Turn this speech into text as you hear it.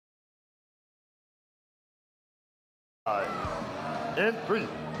In 3,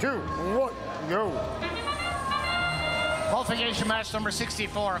 2, 1, go. Qualification match number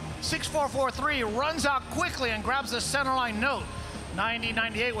 64. 6443 runs out quickly and grabs the center line note.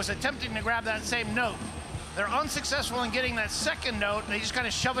 9098 was attempting to grab that same note. They're unsuccessful in getting that second note. They just kind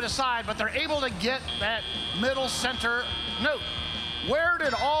of shove it aside, but they're able to get that middle center note. Where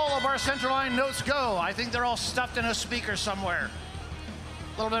did all of our center line notes go? I think they're all stuffed in a speaker somewhere.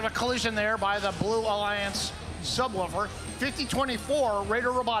 A little bit of a collision there by the Blue Alliance subwoofer. 5024,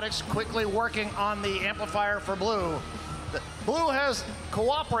 Raider Robotics quickly working on the amplifier for Blue. Blue has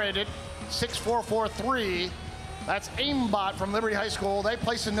cooperated. 6443. That's aimbot from Liberty High School. They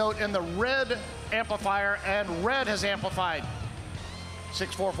place a note in the red amplifier, and red has amplified.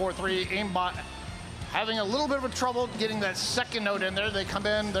 6443, aimbot having a little bit of trouble getting that second note in there. They come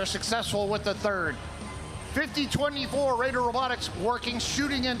in, they're successful with the third. 5024, Raider Robotics working,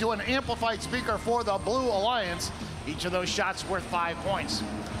 shooting into an amplified speaker for the Blue Alliance. Each of those shots worth 5 points.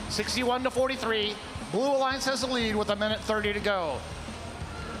 61-43, Blue Alliance has the lead with 1:30 to go.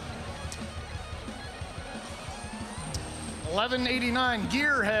 1189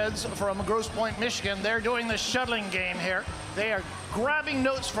 Gearheads from Grosse Pointe, Michigan. They're doing the shuttling game here. They are grabbing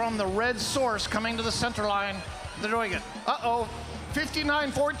notes from the red source coming to the center line. They're doing it. Uh-oh,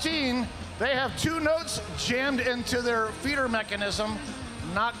 5914. They have two notes jammed into their feeder mechanism.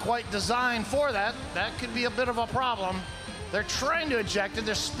 Not quite designed for that. That could be a bit of a problem. They're trying to eject it.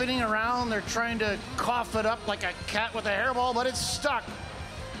 They're spinning around. They're trying to cough it up like a cat with a hairball, but it's stuck.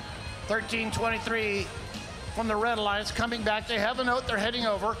 1323 from the Red Alliance coming back. They have a note. They're heading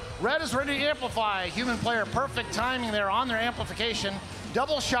over. Red is ready to amplify. Human player, perfect timing there on their amplification.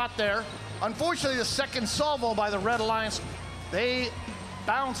 Double shot there. Unfortunately, the second salvo by the Red Alliance, they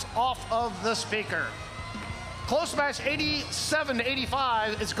bounce off of the speaker. Close match,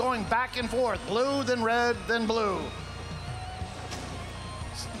 87-85. It's going back and forth. Blue, then red, then blue.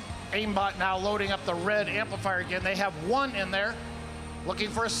 Aimbot now loading up the red amplifier again. They have one in there. Looking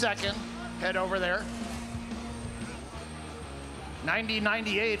for a second. Head over there.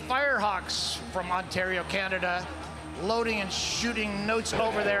 9098 Firehawks from Ontario, Canada. Loading and shooting notes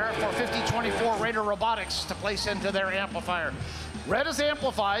over there for 5024 Raider Robotics to place into their amplifier. Red is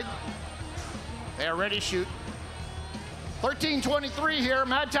amplified. They are ready to shoot. 1323 here,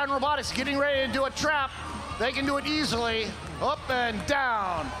 Madtown Robotics getting ready to do a trap. They can do it easily. Up and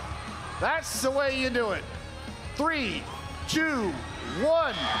down. That's the way you do it. 3, 2,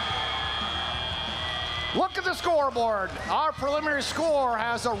 1. Look at the scoreboard. Our preliminary score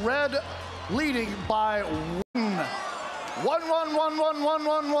has a red leading by 1.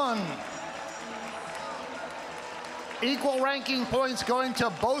 1-1-1-1-1-1-1. Equal ranking points going to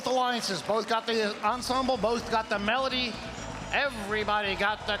both alliances. Both got the ensemble, both got the melody. Everybody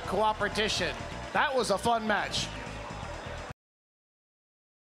got the cooperation. That was a fun match.